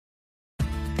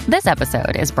This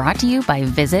episode is brought to you by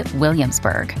Visit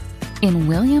Williamsburg. In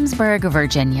Williamsburg,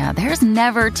 Virginia, there's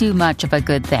never too much of a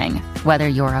good thing. Whether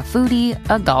you're a foodie,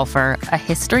 a golfer, a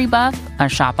history buff, a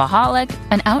shopaholic,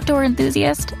 an outdoor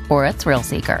enthusiast, or a thrill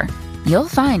seeker, you'll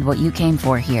find what you came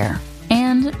for here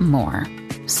and more.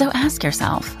 So ask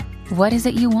yourself, what is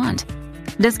it you want?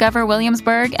 Discover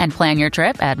Williamsburg and plan your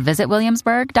trip at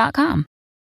visitwilliamsburg.com.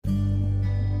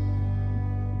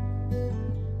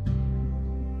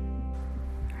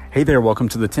 Hey there, welcome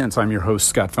to The Tints. I'm your host,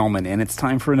 Scott Fellman, and it's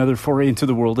time for another foray into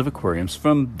the world of aquariums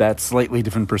from that slightly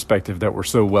different perspective that we're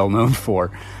so well known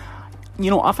for.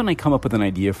 You know, often I come up with an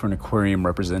idea for an aquarium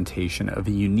representation of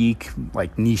a unique,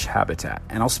 niche habitat,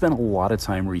 and I'll spend a lot of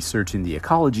time researching the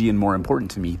ecology and, more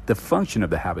important to me, the function of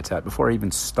the habitat before I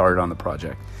even start on the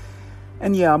project.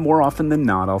 And yeah, more often than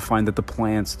not, I'll find that the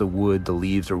plants, the wood, the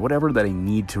leaves, or whatever that I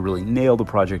need to really nail the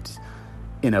project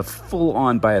in a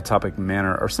full-on biotopic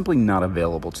manner are simply not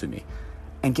available to me.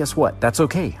 And guess what? That's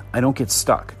okay. I don't get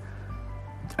stuck.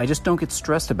 I just don't get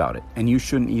stressed about it, and you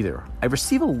shouldn't either. I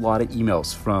receive a lot of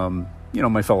emails from,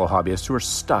 my fellow hobbyists who are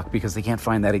stuck because they can't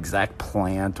find that exact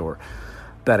plant or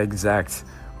that exact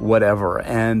whatever,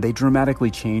 and they dramatically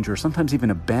change or sometimes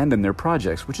even abandon their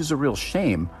projects, which is a real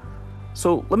shame.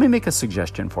 So let me make a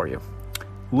suggestion for you.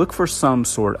 Look for some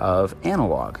sort of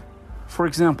analog. For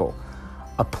example,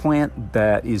 a plant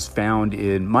that is found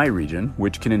in my region,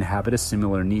 which can inhabit a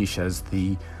similar niche as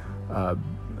the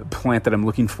plant that I'm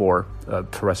looking for,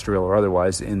 terrestrial or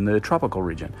otherwise, in the tropical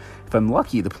region. If I'm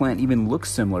lucky, the plant even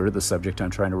looks similar to the subject I'm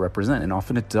trying to represent, and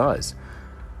often it does.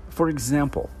 For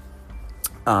example,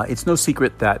 it's no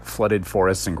secret that flooded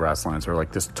forests and grasslands are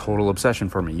like this total obsession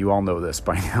for me. You all know this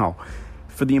by now.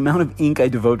 For the amount of ink I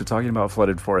devote to talking about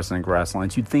flooded forests and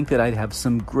grasslands, you'd think that I'd have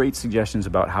some great suggestions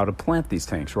about how to plant these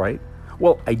tanks, right?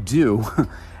 Well, I do,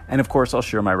 and of course I'll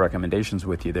share my recommendations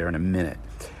with you there in a minute.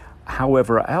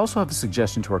 However, I also have a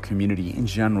suggestion to our community in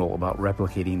general about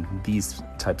replicating these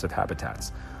types of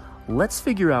habitats. Let's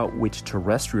figure out which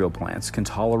terrestrial plants can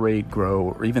tolerate, grow,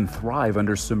 or even thrive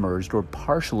under submerged or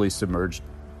partially submerged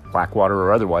blackwater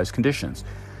or otherwise conditions.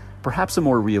 Perhaps a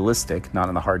more realistic, not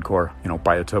in the hardcore,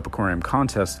 Biotope Aquarium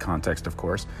contest context, of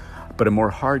course, but a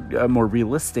more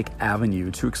realistic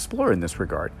avenue to explore in this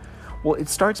regard. Well, it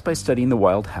starts by studying the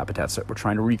wild habitats that we're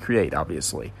trying to recreate,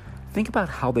 obviously. Think about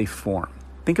how they form.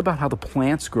 Think about how the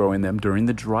plants grow in them during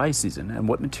the dry season and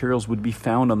what materials would be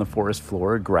found on the forest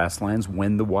floor or grasslands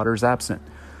when the water is absent.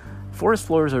 Forest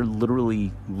floors are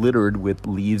literally littered with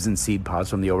leaves and seed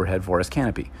pods from the overhead forest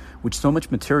canopy, with so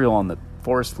much material on the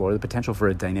forest floor, the potential for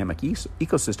a dynamic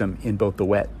ecosystem in both the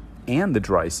wet and the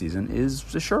dry season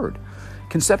is assured.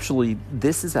 Conceptually,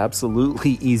 this is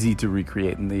absolutely easy to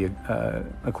recreate in the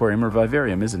aquarium or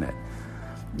vivarium, isn't it?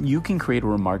 You can create a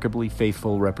remarkably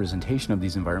faithful representation of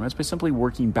these environments by simply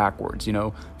working backwards,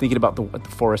 thinking about what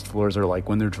the forest floors are like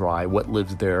when they're dry, what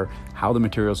lives there, how the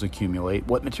materials accumulate,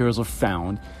 what materials are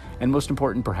found, and most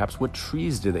important, perhaps, what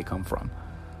trees do they come from?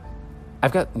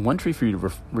 I've got one tree for you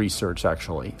to research,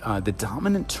 actually. The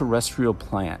dominant terrestrial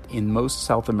plant in most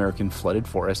South American flooded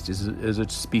forests is a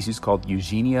species called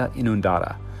Eugenia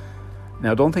inundata.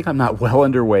 Now, don't think I'm not well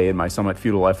underway in my somewhat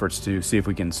futile efforts to see if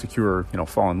we can secure,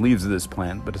 fallen leaves of this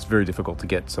plant, but it's very difficult to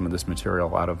get some of this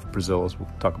material out of Brazil, as we'll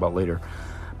talk about later.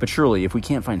 But surely, if we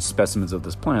can't find specimens of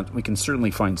this plant, we can certainly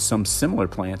find some similar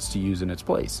plants to use in its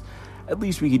place. At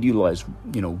least we could utilize,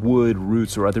 wood,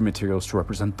 roots, or other materials to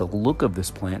represent the look of this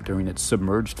plant during its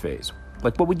submerged phase.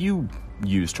 Like, what would you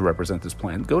use to represent this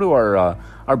plant? Go to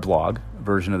our blog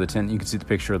version of the tint. You can see the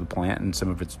picture of the plant and some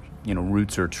of its,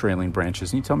 roots or trailing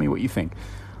branches, and you tell me what you think.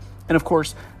 And of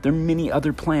course, there are many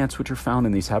other plants which are found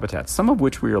in these habitats, some of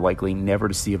which we are likely never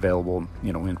to see available,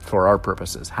 for our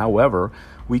purposes. However,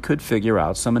 we could figure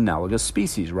out some analogous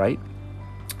species, right?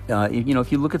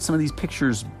 If you look at some of these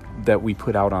pictures that we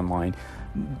put out online,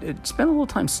 spend a little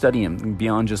time studying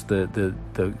beyond just the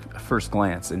first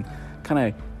glance and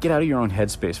kind of get out of your own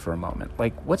headspace for a moment.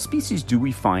 Like, what species do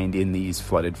we find in these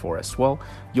flooded forests? Well,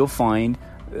 you'll find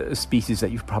species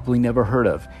that you've probably never heard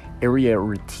of: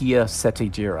 Ariaretea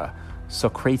setigera,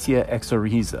 Socratia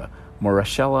exoriza,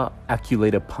 Morachella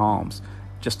aculeata palms,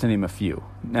 just to name a few.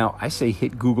 Now, I say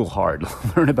hit Google hard,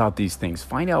 learn about these things,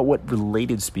 find out what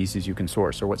related species you can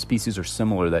source or what species are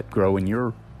similar that grow in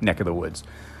your neck of the woods.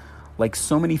 Like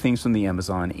so many things from the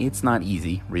Amazon, it's not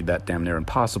easy, read that damn near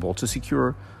impossible, to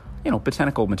secure,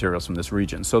 botanical materials from this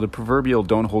region. So the proverbial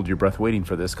 "don't hold your breath waiting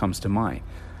for this" comes to mind.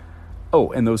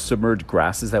 Oh, and those submerged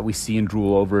grasses that we see and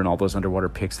drool over in all those underwater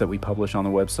pics that we publish on the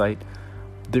website,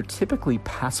 they're typically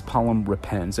Paspalum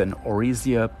repens and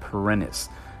Oresia perennis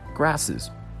grasses.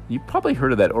 You've probably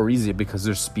heard of that Oresia because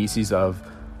they're species of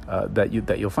that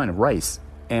you'll find in rice.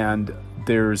 And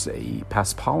there's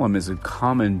Paspalum is a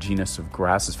common genus of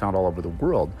grasses found all over the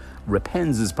world.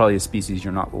 Repens is probably a species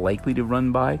you're not likely to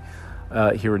run by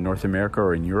here in North America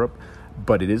or in Europe,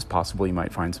 but it is possible you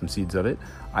might find some seeds of it.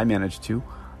 I managed to.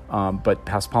 But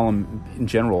Paspalum in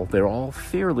general, they're all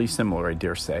fairly similar, I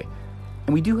dare say.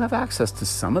 And we do have access to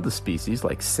some of the species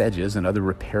like sedges and other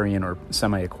riparian or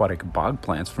semi-aquatic bog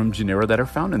plants from genera that are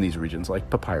found in these regions, like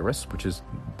Papyrus, which is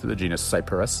the genus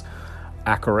Cyperus,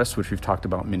 Acorus, which we've talked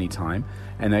about many times,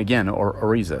 and again,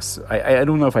 Oryzis. I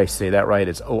don't know if I say that right.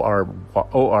 It's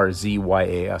Orzzyas,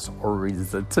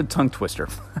 Oryzis. It's a tongue twister.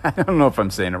 I don't know if I'm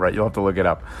saying it right. You'll have to look it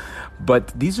up. But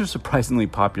these are surprisingly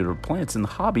popular plants in the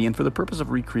hobby, and for the purpose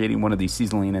of recreating one of these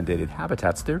seasonally inundated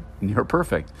habitats, they're near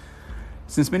perfect.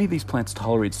 Since many of these plants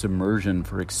tolerate submersion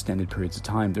for extended periods of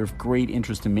time, they're of great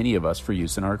interest to many of us for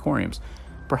use in our aquariums.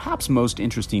 Perhaps most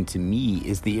interesting to me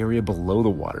is the area below the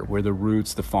water, where the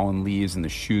roots, the fallen leaves, and the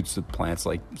shoots of plants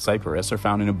like Cyperus are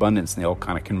found in abundance, and they all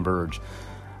kind of converge.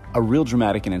 A real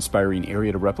dramatic and inspiring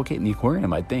area to replicate in the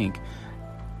aquarium, I think.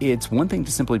 It's one thing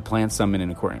to simply plant some in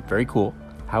an aquarium. Very cool.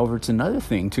 However, it's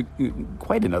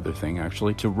quite another thing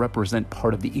actually, to represent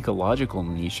part of the ecological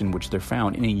niche in which they're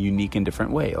found in a unique and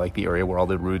different way, like the area where all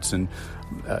the roots and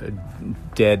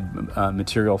dead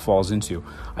material falls into.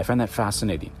 I find that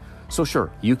fascinating. So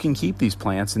sure, you can keep these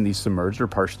plants in these submerged or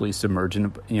partially submerged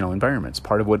environments.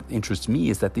 Part of what interests me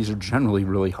is that these are generally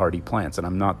really hardy plants, and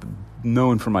I'm not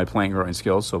known for my plant growing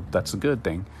skills, so that's a good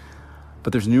thing.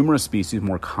 But there's numerous species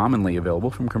more commonly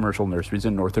available from commercial nurseries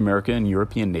in North America and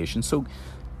European nations, so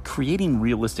creating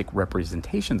realistic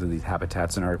representations of these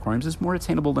habitats in our aquariums is more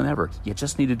attainable than ever. You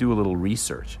just need to do a little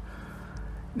research.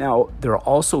 Now, there are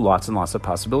also lots and lots of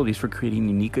possibilities for creating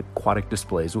unique aquatic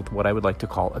displays with what I would like to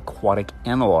call aquatic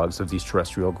analogs of these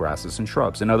terrestrial grasses and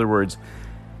shrubs. In other words,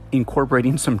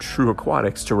 incorporating some true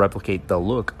aquatics to replicate the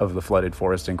look of the flooded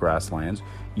forest and grasslands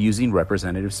using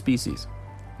representative species.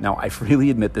 Now, I freely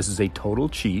admit this is a total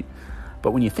cheat,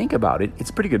 but when you think about it,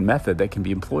 it's a pretty good method that can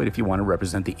be employed if you want to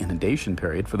represent the inundation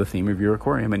period for the theme of your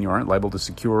aquarium and you aren't liable to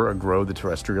secure or grow the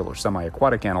terrestrial or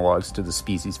semi-aquatic analogs to the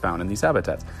species found in these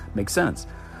habitats. Makes sense.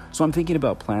 So I'm thinking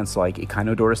about plants like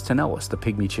Echinodorus tenellus, the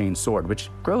pygmy chain sword, which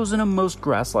grows in a most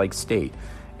grass-like state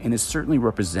and is certainly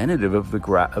representative of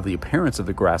the appearance of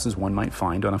the grasses one might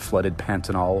find on a flooded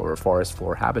pantanal or a forest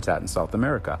floor habitat in South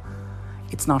America.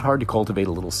 It's not hard to cultivate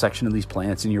a little section of these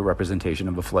plants in your representation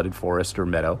of a flooded forest or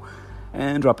meadow,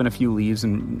 and drop in a few leaves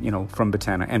and from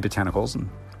botanicals and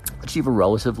achieve a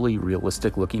relatively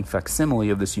realistic-looking facsimile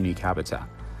of this unique habitat.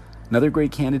 Another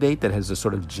great candidate that has a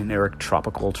sort of generic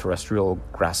tropical terrestrial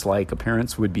grass-like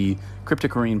appearance would be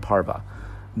Cryptocoryne parva.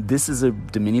 This is a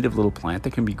diminutive little plant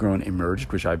that can be grown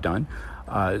immerged, which I've done.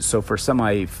 So for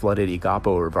semi-flooded Agapo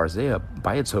or Varzea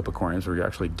biotope aquariums where you're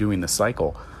actually doing the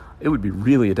cycle, it would be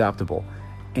really adaptable.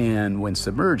 And when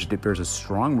submerged, it bears a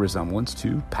strong resemblance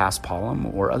to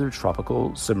Paspalum or other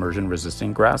tropical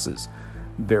submersion-resistant grasses.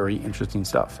 Very interesting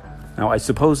stuff. Now, I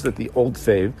suppose that the old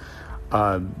fave,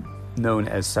 known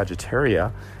as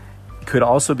Sagittaria, could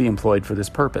also be employed for this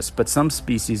purpose, but some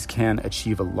species can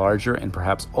achieve a larger and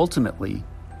perhaps ultimately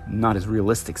not as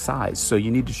realistic size, so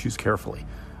you need to choose carefully.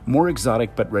 More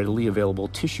exotic but readily available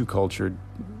tissue culture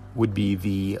would be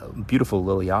the beautiful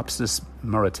Liliopsis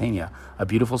mauritania, a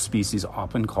beautiful species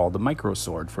often called the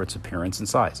microsword for its appearance and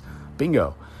size.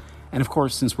 Bingo! And of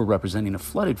course, since we're representing a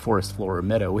flooded forest floor or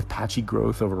meadow with patchy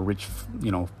growth over rich,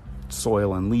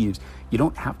 soil and leaves, you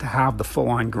don't have to have the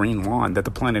full-on green lawn that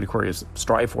the Planet Aquarius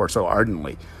strive for so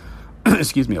ardently.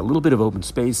 Excuse me, a little bit of open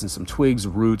space and some twigs,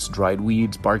 roots, dried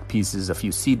weeds, bark pieces, a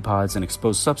few seed pods, and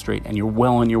exposed substrate, and you're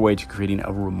well on your way to creating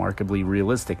a remarkably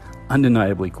realistic,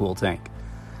 undeniably cool tank.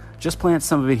 Just plant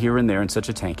some of it here and there in such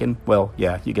a tank and, well,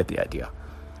 yeah, you get the idea.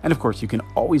 And of course, you can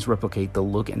always replicate the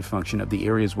look and function of the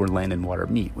areas where land and water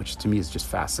meet, which to me is just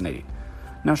fascinating.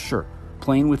 Now sure,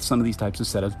 playing with some of these types of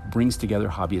setups brings together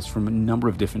hobbyists from a number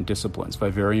of different disciplines: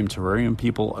 vivarium, terrarium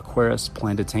people, aquarists,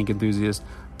 planted tank enthusiasts,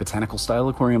 botanical-style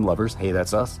aquarium lovers, hey,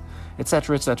 that's us,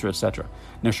 etc., etc., etc.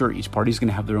 Now sure, each party's going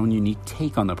to have their own unique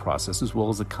take on the process, as well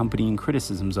as accompanying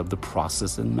criticisms of the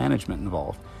process and management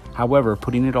involved. However,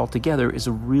 putting it all together is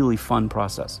a really fun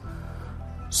process.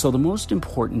 So the most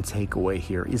important takeaway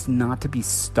here is not to be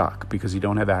stuck because you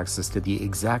don't have access to the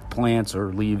exact plants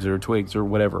or leaves or twigs or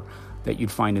whatever that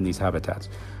you'd find in these habitats.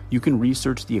 You can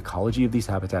research the ecology of these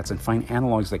habitats and find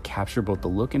analogs that capture both the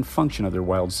look and function of their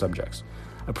wild subjects.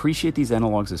 Appreciate these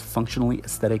analogs as functionally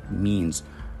aesthetic means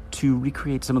to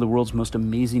recreate some of the world's most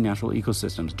amazing natural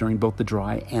ecosystems during both the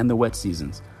dry and the wet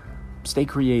seasons. Stay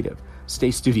creative,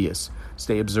 stay studious,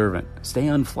 stay observant, stay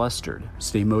unflustered,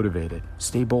 stay motivated,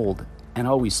 stay bold, and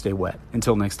always stay wet.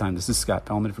 Until next time, this is Scott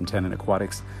Fellman from Tennant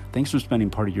Aquatics. Thanks for spending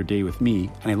part of your day with me,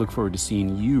 and I look forward to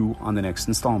seeing you on the next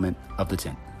installment of The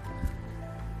Tint.